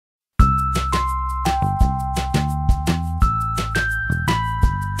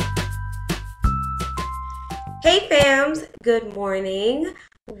Good morning.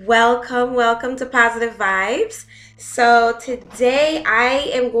 Welcome to Positive Vibes. So today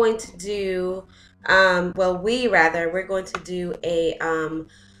I am going to do, we're going to do a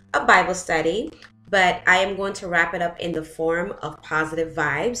Bible study, but I am going to wrap it up in the form of positive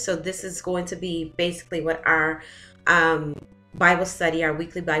vibes. So this is going to be basically what our um, Bible study, our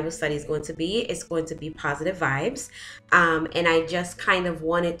weekly Bible study is going to be. It's going to be positive vibes. And I just kind of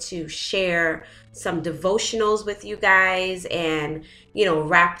wanted to share some devotionals with you guys and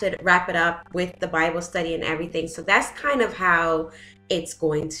wrap it up with the Bible study and everything. So that's kind of how it's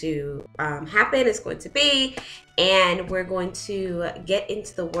going to happen. It's going to be, and we're going to get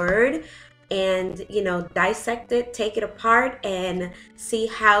into the word and dissect it, take it apart, and see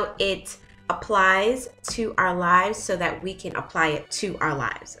how it applies to our lives so that we can apply it to our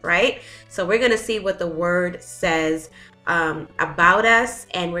lives, right? So we're going to see what the word says about us,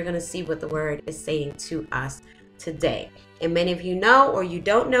 and we're going to see what the word is saying to us today. And many of you know, or you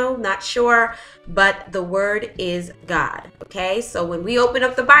don't know, not sure, but the word is God. Okay, so when we open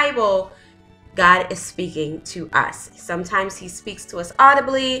up the Bible, God is speaking to us. Sometimes he speaks to us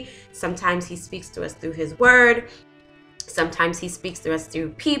audibly, sometimes he speaks to us through his word, sometimes he speaks to us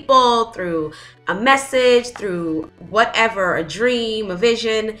through people, through a message, through whatever, a dream, a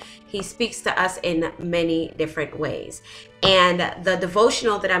vision. He speaks to us in many different ways. And the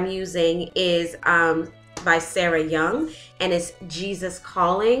devotional that I'm using is by Sarah Young, and it's Jesus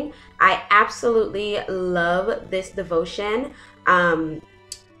Calling. I absolutely love this devotion,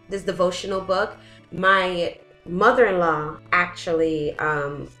 this devotional book. My mother-in-law actually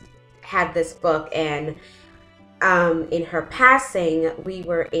had this book, and in her passing, we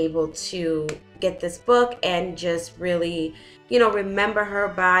were able to get this book and just really, remember her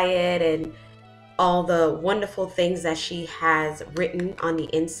by it and all the wonderful things that she has written on the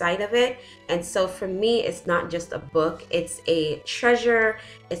inside of it. And so for me, it's not just a book, it's a treasure,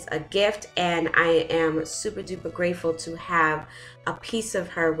 it's a gift, and I am super duper grateful to have a piece of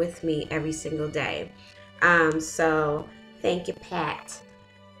her with me every single day. So thank you, Pat,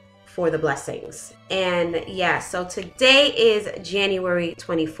 for the blessings. And yeah, so today is January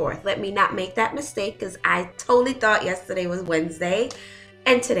 24th. Let me not make that mistake, because I totally thought yesterday was Wednesday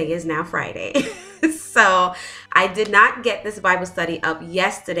and today is now Friday. So I did not get this Bible study up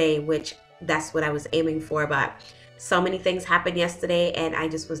yesterday, which that's what I was aiming for, but so many things happened yesterday and I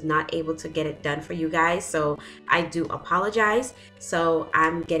just was not able to get it done for you guys. So I do apologize. So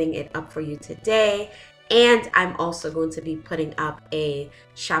I'm getting it up for you today. And I'm also going to be putting up a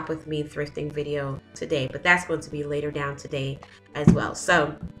shop with me thrifting video today, but that's going to be later down today as well.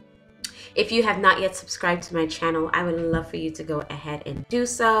 So if you have not yet subscribed to my channel, I would love for you to go ahead and do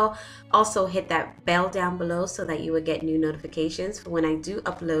so. Also hit that bell down below so that you will get new notifications for when I do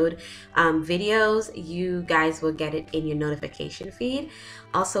upload videos. You guys will get it in your notification feed.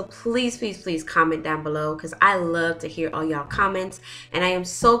 Also, please comment down below, because I love to hear all y'all comments. And I am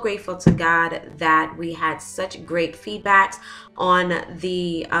so grateful to God that we had such great feedbacks on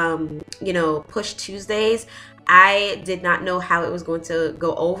the Push Tuesdays. I did not know how it was going to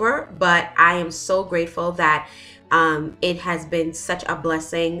go over, but I am so grateful that it has been such a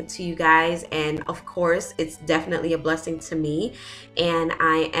blessing to you guys. And of course, it's definitely a blessing to me, and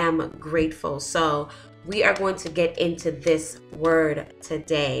I am grateful. So we are going to get into this word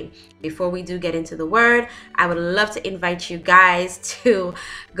today. Before we do get into the word, I would love to invite you guys to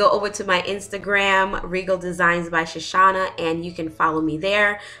go over to my Instagram, Regal Designs by Shoshana, and you can follow me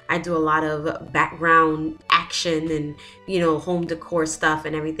there. I do a lot of background action and home decor stuff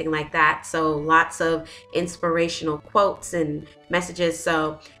and everything like that. So lots of inspirational quotes and messages.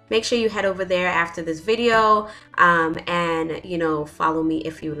 So make sure you head over there after this video and follow me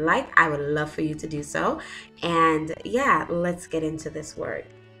if you like. I would love for you to do so. And yeah, let's get into this word.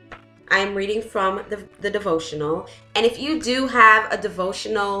 I'm reading from the devotional, and if you do have a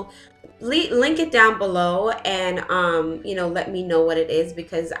devotional, link it down below and let me know what it is,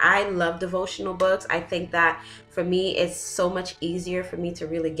 because I love devotional books. I think that for me it's so much easier for me to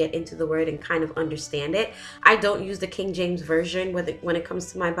really get into the word and kind of understand it. I don't use the King James version when it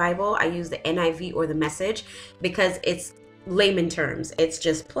comes to my Bible. I use the NIV or the Message, because it's layman terms. It's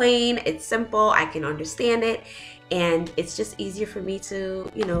just plain, it's simple, I can understand it, and it's just easier for me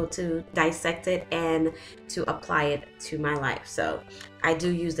to to dissect it and to apply it to my life. So I do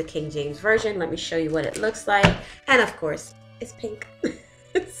use the King James version. Let me show you what it looks like, and of course it's pink.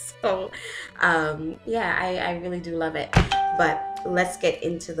 So yeah, I really do love it. But let's get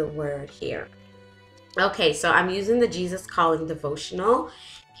into the word here. Okay, so I'm using the Jesus Calling devotional,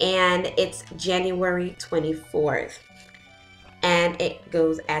 and it's January 24th. And it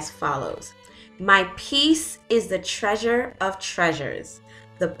goes as follows. My peace is the treasure of treasures,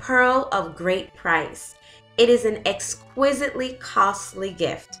 the pearl of great price. It is an exquisitely costly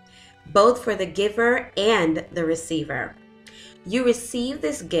gift, both for the giver and the receiver. You receive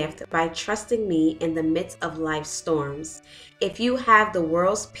this gift by trusting me in the midst of life's storms. If you have the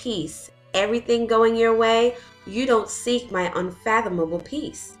world's peace, everything going your way, you don't seek my unfathomable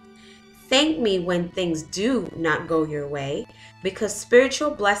peace. Thank me when things do not go your way, because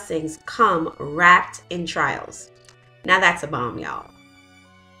spiritual blessings come wrapped in trials. Now that's a bomb, y'all.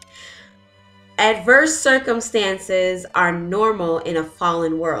 Adverse circumstances are normal in a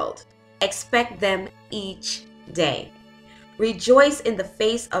fallen world. Expect them each day. Rejoice in the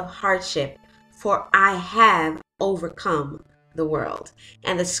face of hardship, for I have overcome the world.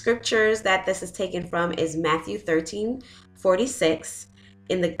 And the scriptures that this is taken from is Matthew 13:46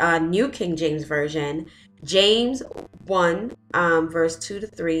 in the New King James Version, James 1, verse 2 to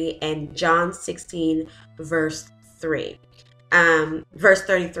 3, and John 16, verse 3. Verse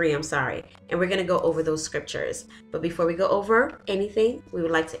 33, I'm sorry. And we're going to go over those scriptures. But before we go over anything, we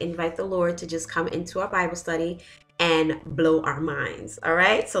would like to invite the Lord to just come into our Bible study and blow our minds. All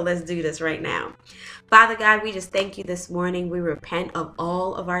right, so let's do this right now. Father God, we just thank you this morning. We repent of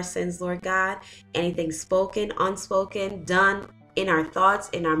all of our sins, Lord God. Anything spoken, unspoken, done in our thoughts,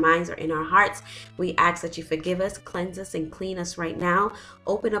 in our minds, or in our hearts, we ask that you forgive us, cleanse us, and clean us right now.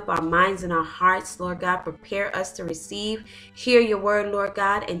 Open up our minds and our hearts, Lord God. Prepare us to receive, hear your word, Lord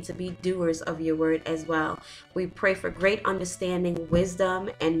God, and to be doers of your word as well. We pray for great understanding, wisdom,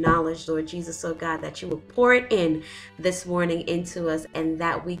 and knowledge, Lord Jesus, oh God, that you will pour it in this morning into us and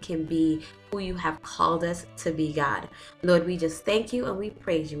that we can be who you have called us to be, God. Lord, we just thank you and we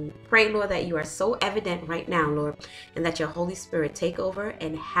praise you. We pray, Lord, that you are so evident right now, Lord, and that your Holy Spirit take over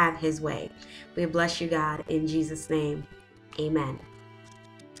and have his way. We bless you, God, in Jesus' name. Amen.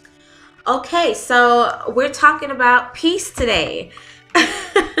 Okay, so we're talking about peace today.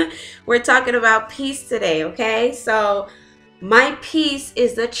 We're talking about peace today, okay? So my peace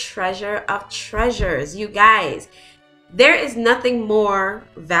is the treasure of treasures. You guys, there is nothing more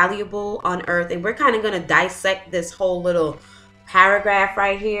valuable on earth, and we're kind of going to dissect this whole little paragraph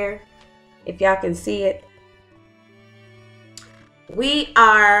right here, if y'all can see it. We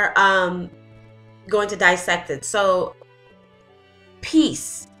are going to dissect it. So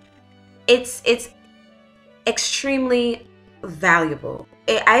peace, it's extremely valuable.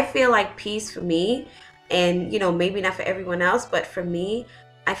 I feel like peace for me, and maybe not for everyone else, but for me,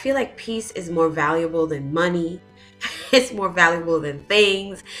 I feel like peace is more valuable than money. It's more valuable than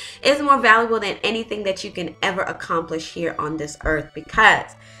things. It's more valuable than anything that you can ever accomplish here on this earth,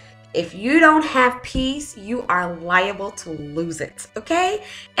 because if you don't have peace, you are liable to lose it, okay?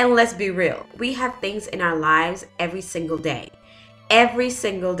 And let's be real. We have things in our lives every single day,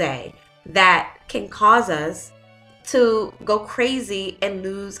 that can cause us to go crazy and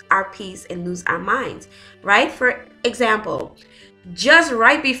lose our peace and lose our minds, right? For example, just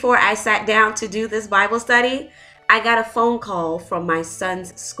right before I sat down to do this Bible study, I got a phone call from my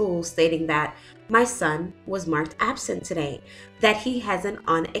son's school stating that my son was marked absent today, that he has an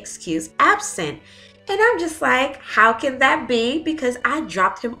unexcused absent. And I'm just like, how can that be? Because I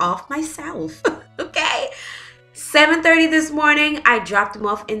dropped him off myself, okay? 7:30 this morning, I dropped him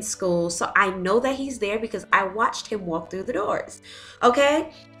off in school, so I know that he's there because I watched him walk through the doors,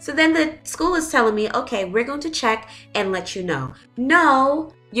 okay? So then the school is telling me, okay, we're going to check and let you know.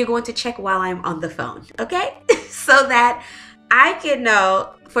 No, you're going to check while I'm on the phone, okay? So that I can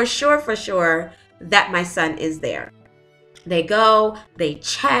know for sure that my son is there. They go, they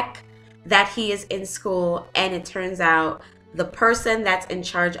check that he is in school, and it turns out the person that's in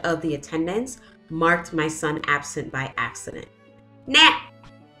charge of the attendance marked my son absent by accident. Now,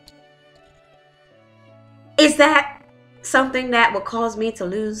 is that something that would cause me to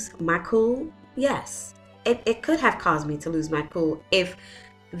lose my cool? Yes, it could have caused me to lose my cool if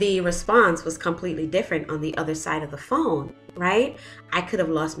the response was completely different on the other side of the phone, right? I could have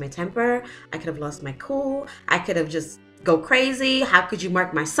lost my temper. I could have lost my cool. I could have just go crazy. How could you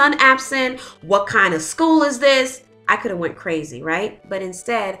mark my son absent? What kind of school is this? I could have went crazy, right? But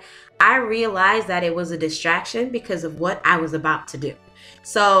instead, I realized that it was a distraction because of what I was about to do.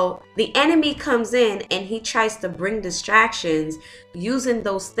 So the enemy comes in and he tries to bring distractions using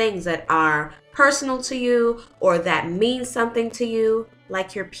those things that are personal to you or that mean something to you,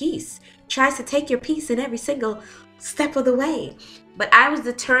 like your peace. Tries to take your peace in every single step of the way. But I was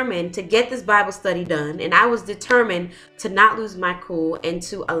determined to get this Bible study done, and I was determined to not lose my cool and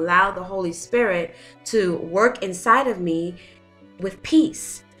to allow the Holy Spirit to work inside of me with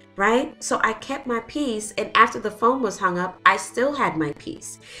peace, right? So I kept my peace, and after the phone was hung up, I still had my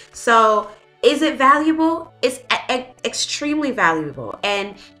peace. So Is it valuable? It's extremely valuable.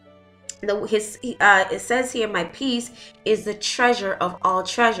 And it says here, my peace is the treasure of all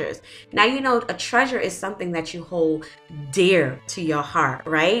treasures. Now, you know, a treasure is something that you hold dear to your heart,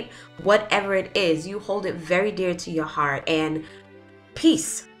 right? Whatever it is, you hold it very dear to your heart. And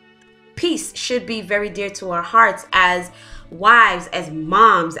peace should be very dear to our hearts as wives, as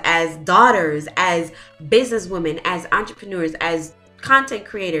moms, as daughters, as businesswomen, as entrepreneurs, as content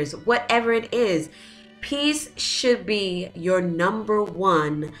creators, whatever it is. Peace should be your number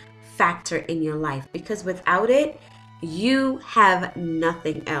one factor in your life, because without it, you have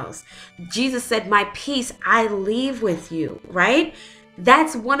nothing else. Jesus said, my peace I leave with you, right?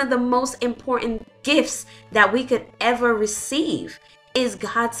 That's one of the most important gifts that we could ever receive, is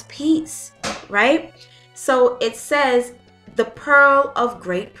God's peace, right? So it says the pearl of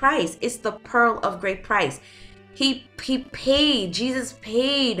great price. It's the pearl of great price. Jesus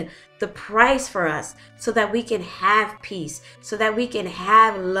paid the price for us so that we can have peace, so that we can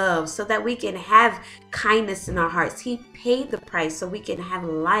have love, so that we can have kindness in our hearts. He paid the price so we can have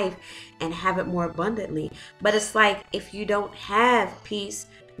life and have it more abundantly. But it's like, if you don't have peace,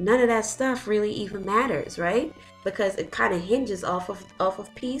 none of that stuff really even matters, right? Because it kind of hinges off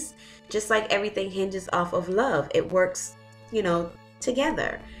of peace, just like everything hinges off of love. It works, you know,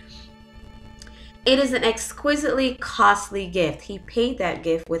 together. It is an exquisitely costly gift. He paid that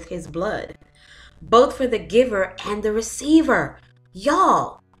gift with his blood, both for the giver and the receiver.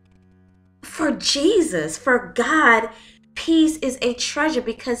 Y'all, for Jesus, for God, peace is a treasure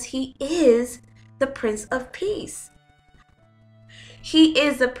because he is the Prince of Peace. He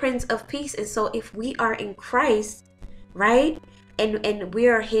is the Prince of Peace. And so if we are in Christ, right? And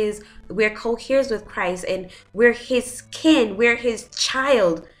we're co-heirs with Christ, and we're his kin, we're his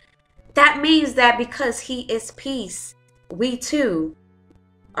child. That means that because he is peace, we too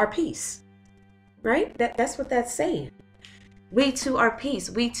are peace, right? That's what that's saying. We too are peace.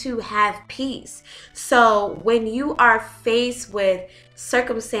 We too have peace. So when you are faced with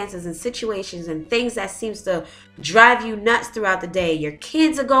circumstances and situations and things that seems to drive you nuts throughout the day, your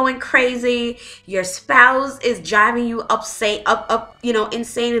kids are going crazy, your spouse is driving you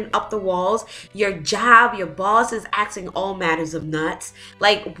insane and up the walls, your job, your boss is acting all matters of nuts,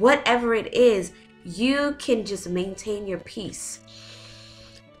 like whatever it is, you can just maintain your peace.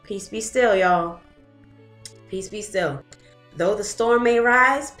 Peace be still, y'all. Peace be still. Though the storm may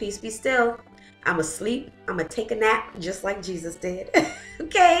rise, peace be still. I'm asleep. I'm going to take a nap just like Jesus did.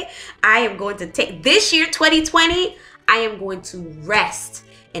 Okay? I am going to take this year, 2020, I am going to rest,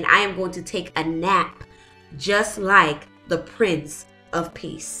 and I am going to take a nap just like the Prince of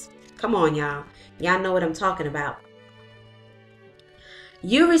Peace. Come on, y'all. Y'all know what I'm talking about.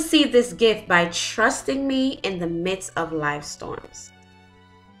 You receive this gift by trusting me in the midst of life storms.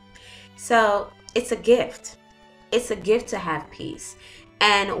 So it's a gift. It's a gift to have peace.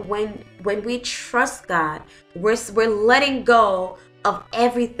 And when we trust God, we're letting go of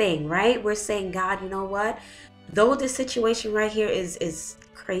everything, right? We're saying, God, you know what? Though this situation right here is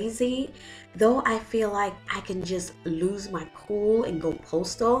crazy, though I feel like I can just lose my cool and go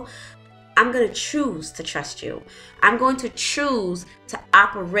postal, I'm going to choose to trust you. I'm going to choose to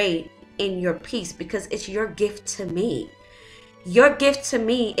operate in your peace because it's your gift to me. Your gift to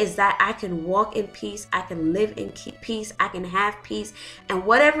me is that I can walk in peace, I can live in peace, I can have peace, and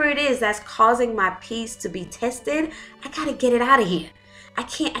whatever it is that's causing my peace to be tested, I gotta get it out of here. I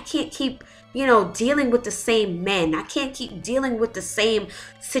can't keep, dealing with the same men. I can't keep dealing with the same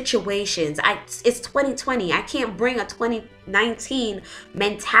situations. It's 2020. I can't bring a 2019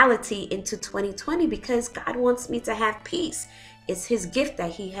 mentality into 2020 because God wants me to have peace. It's his gift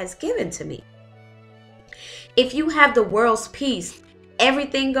that he has given to me. If you have the world's peace,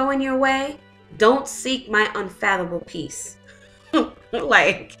 everything going your way, don't seek my unfathomable peace.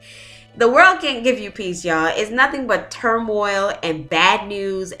 Like, the world can't give you peace, y'all. It's nothing but turmoil and bad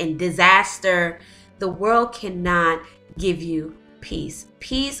news and disaster. The world cannot give you peace.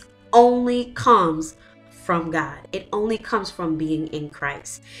 Peace only comes from God. It only comes from being in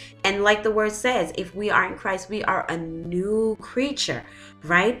Christ. And like the word says, if we are in Christ, we are a new creature,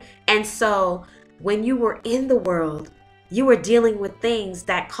 right? And so when you were in the world, you were dealing with things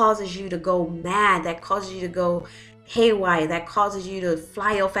that causes you to go mad, that causes you to go haywire, that causes you to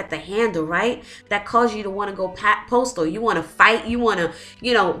fly off at the handle, right? That causes you to want to go postal. You want to fight. You want to,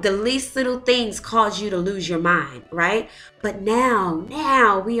 the least little things cause you to lose your mind, right? But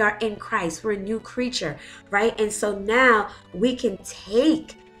now we are in Christ. We're a new creature, right? And so now we can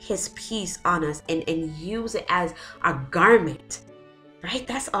take his peace on us and use it as our garment. right?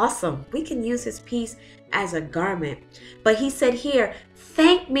 That's awesome. We can use his peace as a garment. But he said here,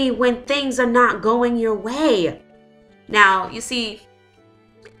 thank me when things are not going your way. Now, you see,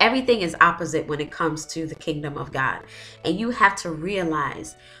 everything is opposite when it comes to the kingdom of God. And you have to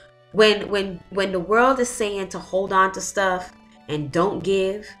realize when the world is saying to hold on to stuff and don't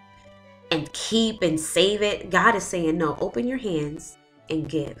give and keep and save it, God is saying, no, open your hands and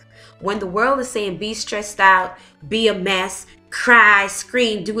give. When the world is saying be stressed out, be a mess, cry,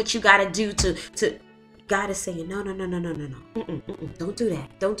 scream, do what you got to do to God is saying, no, no, no, no, no, no, no. Don't do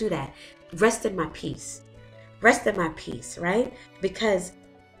that. Don't do that. Rest in my peace. Rest in my peace, right? Because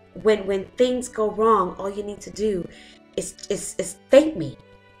when things go wrong, all you need to do is thank me.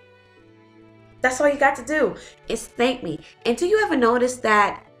 That's all you got to do is thank me. And do you ever notice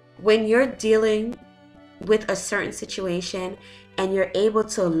that when you're dealing with a certain situation and you're able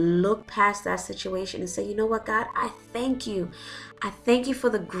to look past that situation and say, you know what, God, I thank you. I thank you for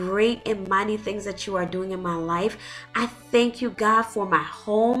the great and mighty things that you are doing in my life. I thank you, God, for my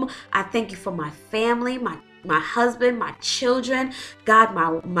home. I thank you for my family, my husband, my children, God,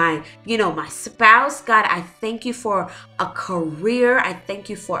 my spouse. God, I thank you for a career. I thank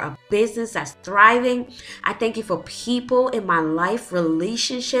you for a business that's thriving. I thank you for people in my life,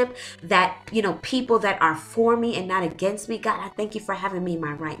 relationship that, people that are for me and not against me. God, I thank you for having me in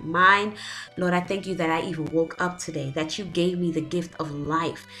my right mind. Lord, I thank you that I even woke up today, that you gave me the gift of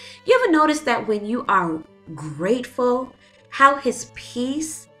life. You ever notice that when you are grateful, how his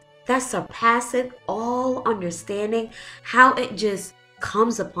peace that surpasseth all understanding, how it just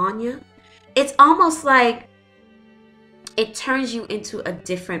comes upon you? It's almost like it turns you into a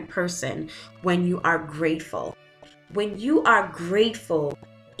different person when you are grateful. When you are grateful,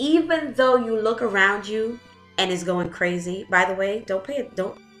 even though you look around you and it's going crazy, by the way, don't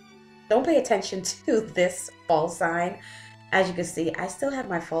pay attention to this fall sign. As you can see, I still have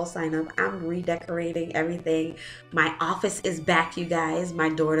my fall sign up. I'm redecorating everything. My office is back, you guys. My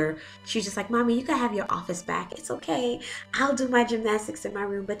daughter, she's just like, Mommy, you can have your office back. It's okay. I'll do my gymnastics in my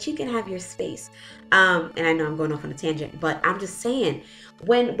room, but you can have your space. And I know I'm going off on a tangent, but I'm just saying,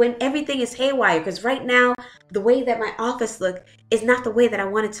 when everything is haywire, because right now, the way that my office look is not the way that I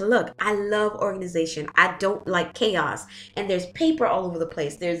want it to look. I love organization. I don't like chaos. And there's paper all over the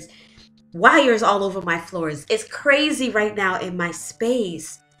place. There's wires all over my floors. It's crazy right now in my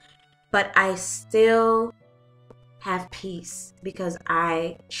space, but I still have peace because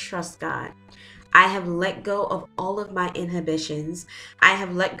I trust God. I have let go of all of my inhibitions. I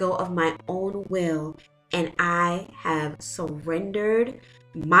have let go of my own will, and I have surrendered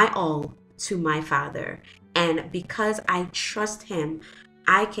my all to my Father. And because I trust him,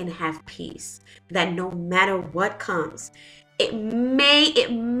 I can have peace that no matter what comes, it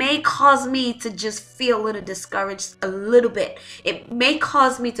may cause me to just feel a little discouraged a little bit. It may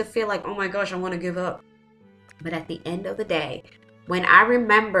cause me to feel like, oh my gosh, I want to give up. But at the end of the day, when I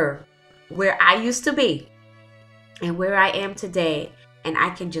remember where I used to be and where I am today, and I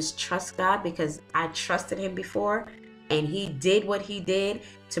can just trust God because I trusted him before and he did what he did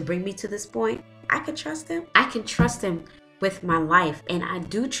to bring me to this point, I can trust him. I can trust him with my life, and I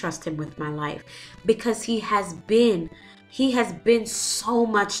do trust him with my life because he has been so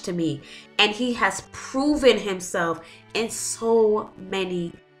much to me, and he has proven himself in so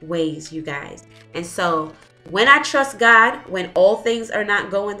many ways, you guys. And so when I trust God, when all things are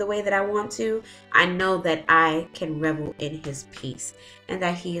not going the way that I want to, I know that I can revel in his peace and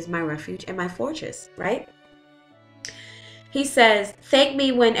that he is my refuge and my fortress, right? He says, thank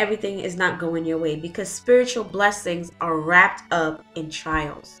me when everything is not going your way because spiritual blessings are wrapped up in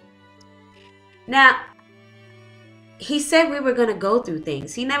trials. Now, he said we were going to go through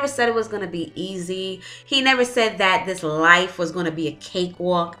things. He never said it was going to be easy. He never said that this life was going to be a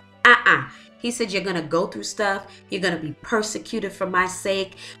cakewalk. He said you're going to go through stuff. You're going to be persecuted for my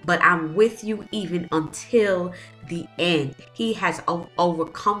sake, but I'm with you even until the end. He has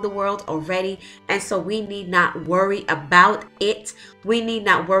overcome the world already, and so we need not worry about it. We need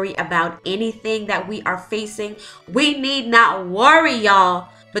not worry about anything that we are facing. We need not worry, y'all,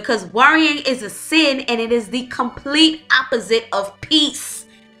 because worrying is a sin, and it is the complete opposite of peace.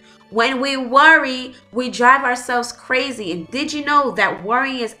 When we worry, we drive ourselves crazy. And did you know that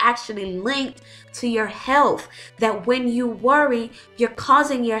worrying is actually linked to your health? That when you worry, you're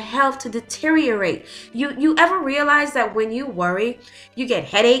causing your health to deteriorate. You ever realize that when you worry, you get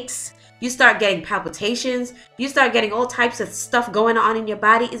headaches, you start getting palpitations, you start getting all types of stuff going on in your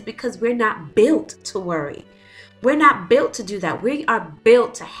body? Is because we're not built to worry. We're not built to do that. We are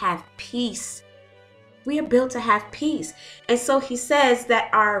built to have peace. We are built to have peace. And so he says that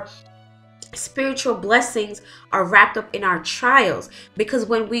our Spiritual blessings are wrapped up in our trials, because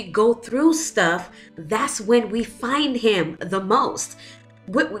when we go through stuff, that's when we find him the most.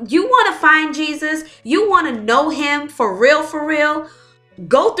 You want to find Jesus? You want to know him for real, for real?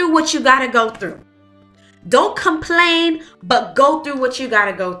 Go through what you got to go through. Don't complain, but go through what you got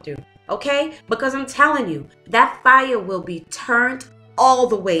to go through. Okay? Because I'm telling you, that fire will be turned all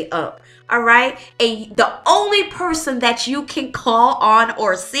the way up. All right? And the only person that you can call on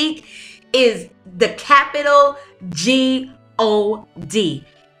or seek is the capital God.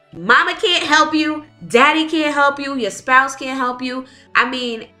 Mama can't help you. Daddy can't help you. Your spouse can't help you. I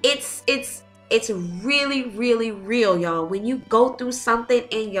mean, it's really, really real, y'all. When you go through something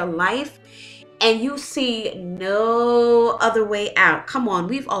in your life and you see no other way out. Come on,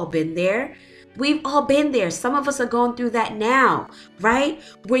 we've all been there. We've all been there. Some of us are going through that now, right?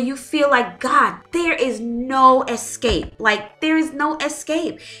 Where you feel like, God, there is no escape. Like, there is no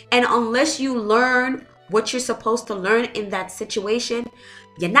escape. And unless you learn what you're supposed to learn in that situation,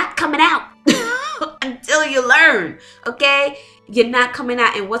 you're not coming out until you learn, okay? You're not coming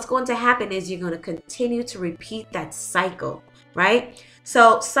out. And what's going to happen is you're going to continue to repeat that cycle, right?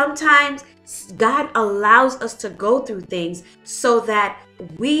 So sometimes God allows us to go through things so that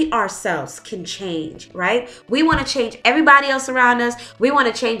we ourselves can change, right? We want to change everybody else around us. We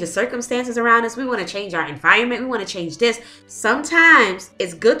want to change the circumstances around us. We want to change our environment. We want to change this. Sometimes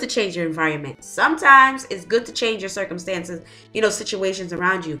it's good to change your environment. Sometimes it's good to change your circumstances, situations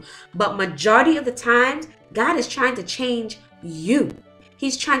around you. But majority of the times, God is trying to change you.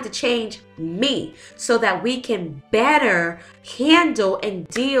 He's trying to change me so that we can better handle and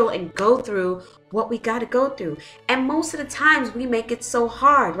deal and go through what we got to go through. And most of the times we make it so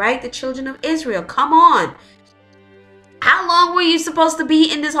hard, right? The children of Israel, come on. How long were you supposed to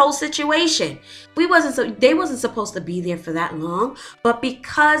be in this whole situation? They wasn't supposed to be there for that long, but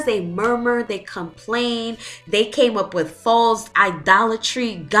because they murmured, they complained, they came up with false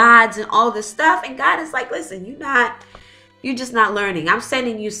idolatry, gods and all this stuff. And God is like, listen, you're just not learning. I'm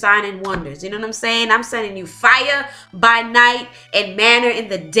sending you signs and wonders. You know what I'm saying? I'm sending you fire by night and manna in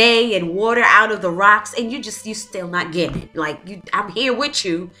the day and water out of the rocks. And you still not getting it. Like, I'm here with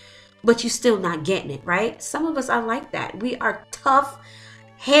you, but you still not getting it, right? Some of us are like that. We are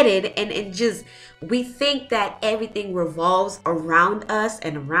tough-headed and just, we think that everything revolves around us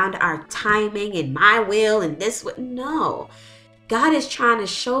and around our timing and my will and this. No. God is trying to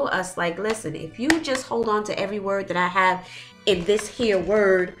show us, like, listen, if you just hold on to every word that I have in this here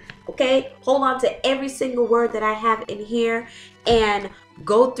word, okay? Hold on to every single word that I have in here and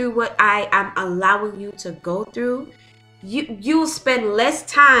go through what I am allowing you to go through. You'll spend less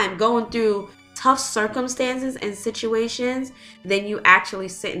time going through tough circumstances and situations than you actually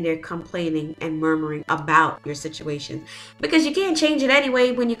sitting there complaining and murmuring about your situations. Because you can't change it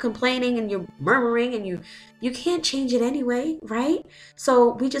anyway when you're complaining and you're murmuring and you can't change it anyway, right?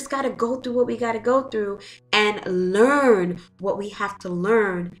 So we just got to go through what we got to go through and learn what we have to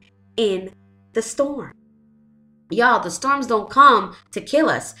learn in the storm. Y'all, the storms don't come to kill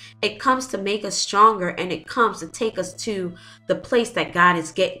us. It comes to make us stronger, and it comes to take us to the place that God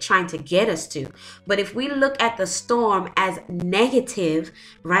is trying to get us to. But if we look at the storm as negative,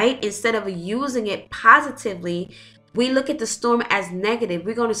 right, instead of using it positively, we look at the storm as negative,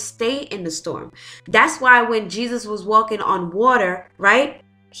 we're going to stay in the storm. That's why when Jesus was walking on water, right,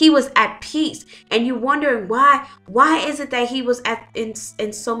 he was at peace. And you're wondering why is it that he was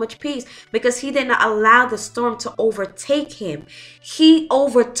in so much peace? Because he didn't allow the storm to overtake him. He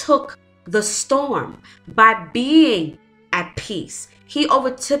overtook the storm by being at peace. He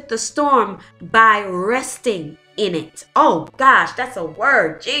overtook the storm by resting in it. Oh gosh, that's a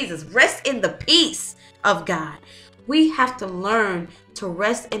word. Jesus, rest in the peace of God. We have to learn to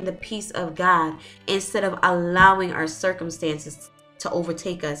rest in the peace of God instead of allowing our circumstances to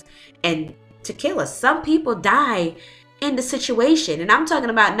overtake us and to kill us. Some people die in the situation, and I'm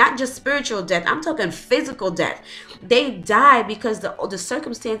talking about not just spiritual death, I'm talking physical death. They die because the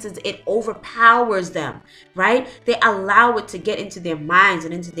circumstances, it overpowers them, right? They allow it to get into their minds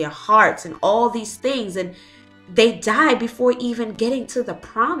and into their hearts and all these things, and they die before even getting to the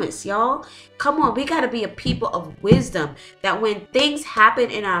promise, y'all. Come on, we got to be a people of wisdom, that when things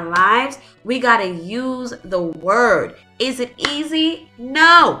happen in our lives, we got to use the word. Is it easy?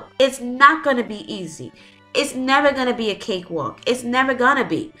 No, it's not going to be easy. It's never going to be a cakewalk. It's never going to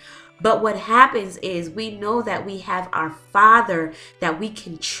be. But what happens is we know that we have our Father that we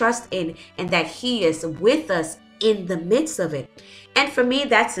can trust in, and that He is with us in the midst of it. And for me,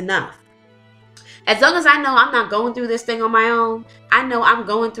 that's enough. As long as I know I'm not going through this thing on my own, I know I'm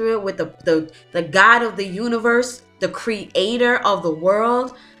going through it with the God of the universe, the creator of the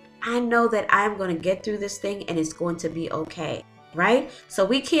world. I know that I'm going to get through this thing and it's going to be okay. Right? So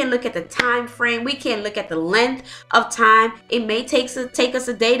we can't look at the time frame. We can't look at the length of time. It may take us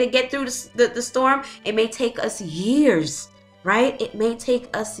a day to get through the storm. It may take us years, right? It may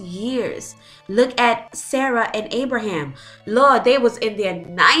take us years. Look at Sarah and Abraham. Lord, they was in their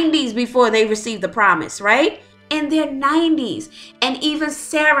 90s before they received the promise, right? In their 90s. And even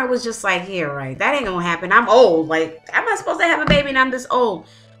Sarah was just like, yeah, right, that ain't gonna happen. I'm old. Like, am I supposed to have a baby and I'm this old?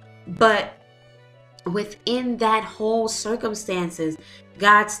 But within that whole circumstances,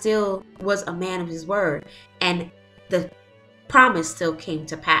 God still was a man of his word, and the promise still came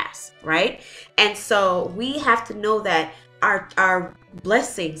to pass, right? And so we have to know that our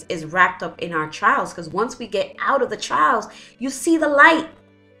blessings is wrapped up in our trials, because once we get out of the trials, you see the light.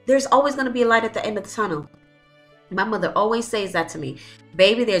 There's always going to be a light at the end of the tunnel. My mother always says that to me.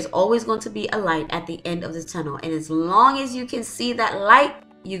 Baby, there's always going to be a light at the end of the tunnel, and as long as you can see that light,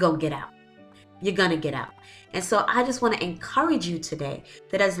 you're going to get out. You're going to get out. And so I just want to encourage you today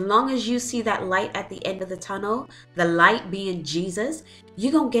that as long as you see that light at the end of the tunnel, the light being Jesus,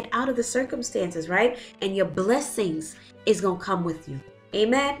 you're going to get out of the circumstances, right? And your blessings is going to come with you.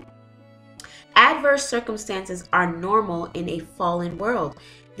 Amen. Adverse circumstances are normal in a fallen world.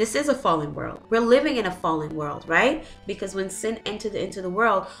 This is a fallen world. We're living in a fallen world, right? Because when sin entered into the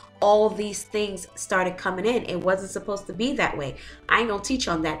world, all these things started coming in. It wasn't supposed to be that way. I ain't gonna teach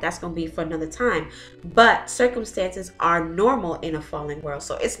on that. That's gonna be for another time. But circumstances are normal in a fallen world.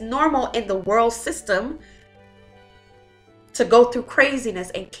 So it's normal in the world system to go through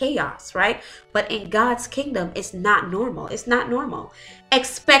craziness and chaos, right? But in God's kingdom, it's not normal. It's not normal.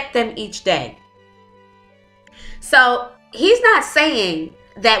 Expect them each day. So he's not saying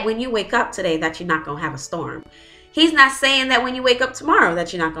that when you wake up today that you're not going to have a storm. He's not saying that when you wake up tomorrow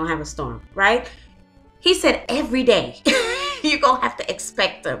that you're not going to have a storm, right? He said every day you're going to have to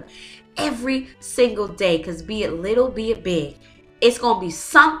expect them. Every single day, because be it little, be it big, it's going to be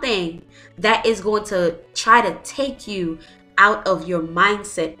something that is going to try to take you out of your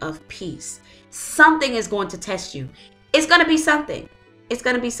mindset of peace. Something is going to test you. It's going to be something. It's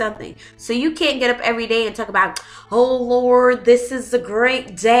going to be something. So you can't get up every day and talk about, oh Lord, this is a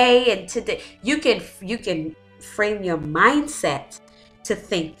great day. And today you can frame your mindset to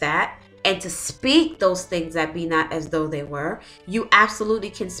think that and to speak those things that be not as though they were. You absolutely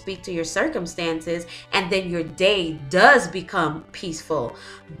can speak to your circumstances, and then your day does become peaceful.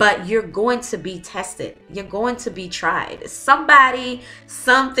 But you're going to be tested. You're going to be tried. Something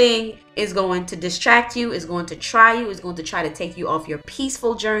is going to distract you, is going to try you, is going to try to take you off your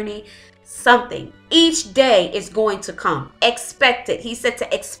peaceful journey. Something. Each day is going to come. Expect it. He said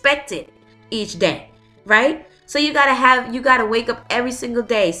to expect it each day, right? So you gotta wake up every single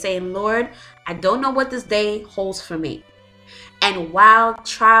day saying, Lord, I don't know what this day holds for me. And while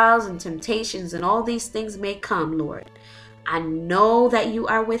trials and temptations and all these things may come, Lord, I know that you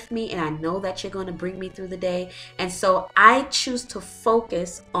are with me, and I know that you're going to bring me through the day. And so I choose to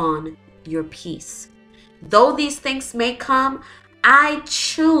focus on your peace. Though these things may come, I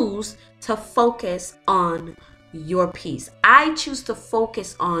choose to focus on your peace. I choose to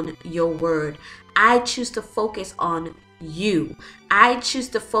focus on your word. I choose to focus on you. I choose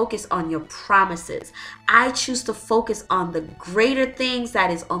to focus on your promises. I choose to focus on the greater things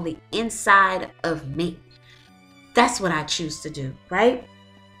that is on the inside of me. That's what I choose to do, right?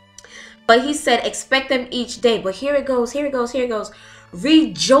 But he said, expect them each day. But here it goes.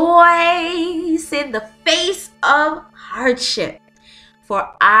 Rejoice in the face of hardship, for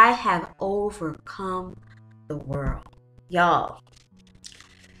I have overcome the world. Y'all,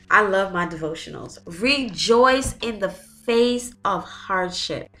 I love my devotionals. Rejoice in the face of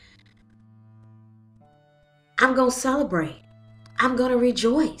hardship. I'm going to celebrate. I'm going to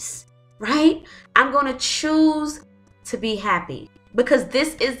rejoice, right? I'm going to choose to be happy, because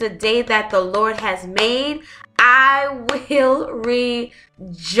this is the day that the Lord has made. I will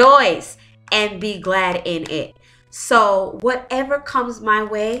rejoice and be glad in it. So whatever comes my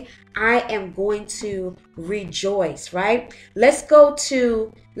way, I am going to rejoice, right? Let's go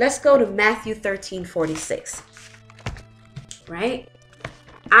to Matthew 13:46. Right?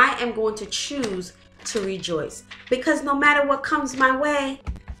 I am going to choose to rejoice, because no matter what comes my way,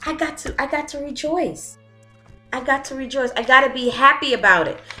 I got to rejoice. I got to rejoice. I got to be happy about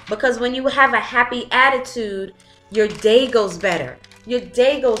it, because when you have a happy attitude, your day goes better. Your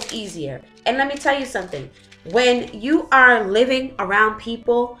day goes easier. And let me tell you something. When you are living around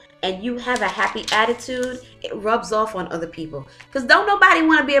people and you have a happy attitude, it rubs off on other people. Because don't nobody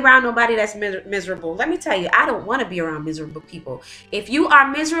want to be around nobody that's miserable. Let me tell you, I don't want to be around miserable people. If you are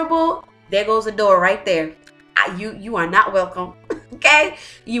miserable, there goes the door right there. You are not welcome. Okay?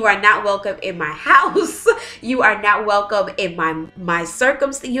 You are not welcome in my house. You are not welcome in my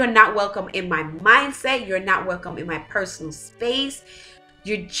circumstance. You are not welcome in my mindset. You're not welcome in my personal space.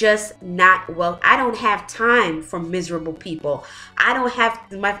 You're just not well. I don't have time for miserable people. I don't have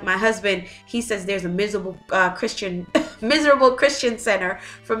my husband. He says there's a miserable Christian, miserable Christian center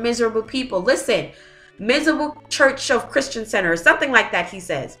for miserable people. Listen, miserable church of Christian center or something like that. He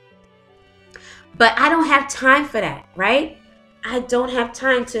says, but I don't have time for that, right? I don't have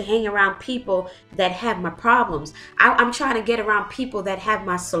time to hang around people that have my problems. I'm trying to get around people that have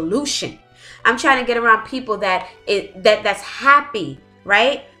my solution. I'm trying to get around people that's happy,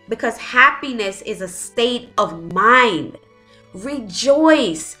 right? Because happiness is a state of mind.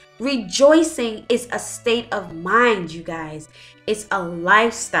 Rejoice. Rejoicing is a state of mind, you guys. It's a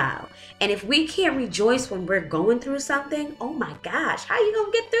lifestyle. And if we can't rejoice when we're going through something, oh my gosh, how are you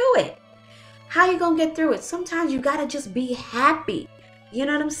going to get through it? How you gonna get through it? Sometimes you gotta just be happy. You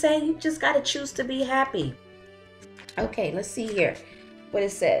know what I'm saying? You just gotta choose to be happy. Okay, let's see here what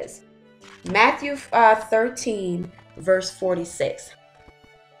it says. Matthew 13, verse 46.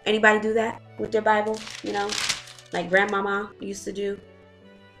 Anybody do that with their Bible? You know, like grandmama used to do.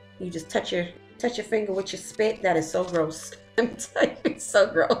 You just touch your finger with your spit. That is so gross. I'm telling you, it's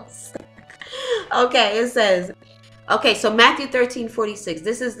so gross. Okay, it says. Okay, so Matthew 13:46.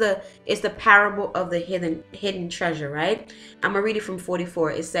 This is the parable of the hidden treasure, right? I'm gonna read it from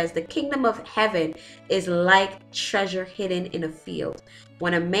 44. It says, "The kingdom of heaven is like treasure hidden in a field.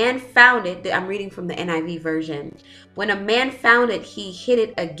 When a man found it," I'm reading from the NIV version. "When a man found it, he hid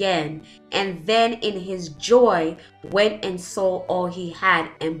it again, and then in his joy went and sold all he had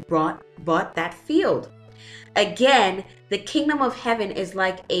and bought that field." Again, the kingdom of heaven is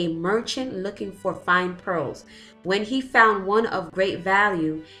like a merchant looking for fine pearls. When he found one of great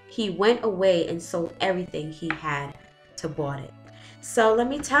value, he went away and sold everything he had to bought it. So let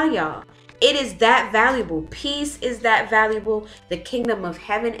me tell y'all, it is that valuable. Peace is that valuable. The kingdom of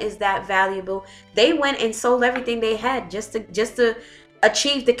heaven is that valuable. They went and sold everything they had just to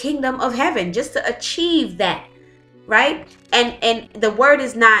achieve the kingdom of heaven, just to achieve that. Right? And the word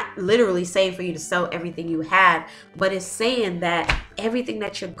is not literally saying for you to sell everything you have, but it's saying that everything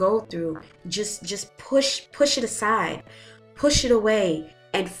that you go through, just push it aside, push it away,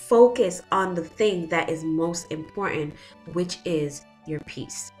 and focus on the thing that is most important, which is your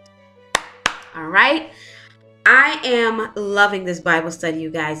peace. All right? I am loving this Bible study,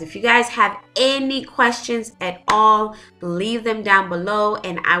 you guys. If you guys have any questions at all, leave them down below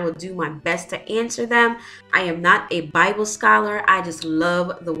and I will do my best to answer them. I am not a Bible scholar. I just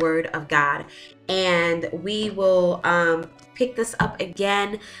love the Word of God. And we will pick this up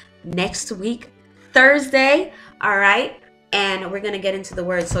again next week, Thursday. All right? And we're going to get into the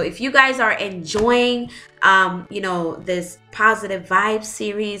Word. So if you guys are enjoying, this positive vibes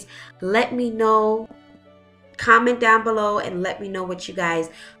series, let me know. Comment down below and let me know what you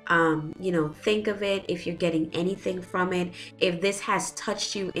guys think of it, if you're getting anything from it, if this has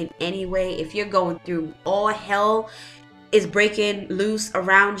touched you in any way, if you're going through all hell is breaking loose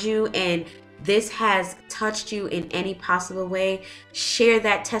around you and this has touched you in any possible way. Share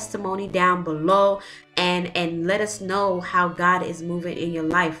that testimony down below and let us know how God is moving in your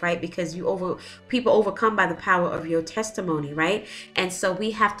life, right? Because people overcome by the power of your testimony, right? And so we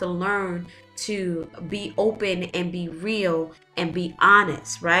have to learn to be open and be real and be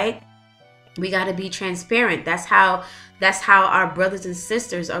honest, right? We got to be transparent. That's how our brothers and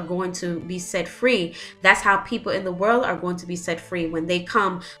sisters are going to be set free. That's how people in the world are going to be set free when they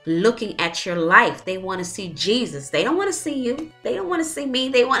come looking at your life. They want to see Jesus. They don't want to see you. They don't want to see me.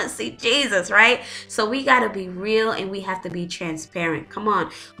 They want to see Jesus, right? So we got to be real and we have to be transparent. Come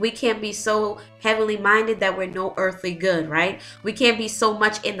on. We can't be so heavenly minded that we're no earthly good, right? We can't be so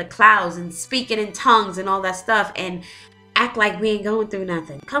much in the clouds and speaking in tongues and all that stuff and act like we ain't going through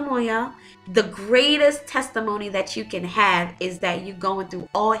nothing. Come on, y'all. The greatest testimony that you can have is that you're going through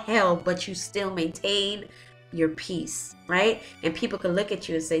all hell, but you still maintain your peace, right? And people can look at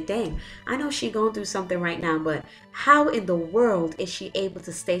you and say, dang, I know she's going through something right now, but how in the world is she able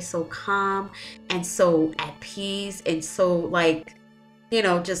to stay so calm and so at peace and so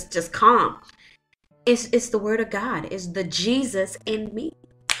just calm? It's the word of God. It's the Jesus in me.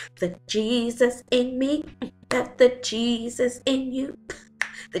 The Jesus in me. That's the Jesus in you.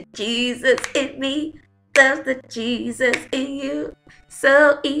 The Jesus in me. That's the Jesus in you.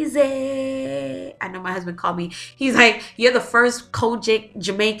 So easy. I know my husband called me. He's like, you're the first Kojic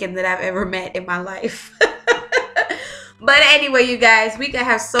Jamaican that I've ever met in my life. But anyway, you guys, we can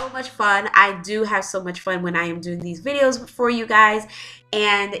have so much fun. I do have so much fun when I am doing these videos for you guys.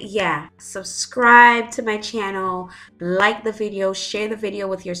 And yeah, subscribe to my channel, like the video, share the video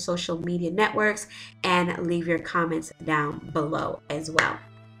with your social media networks, and leave your comments down below as well.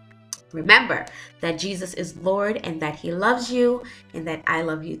 Remember that Jesus is Lord and that He loves you and that I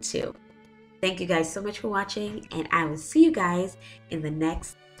love you too. Thank you guys so much for watching, and I will see you guys in the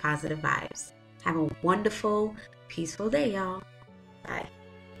next Positive Vibes. Have a wonderful, peaceful day, y'all.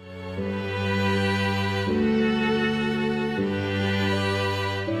 Bye.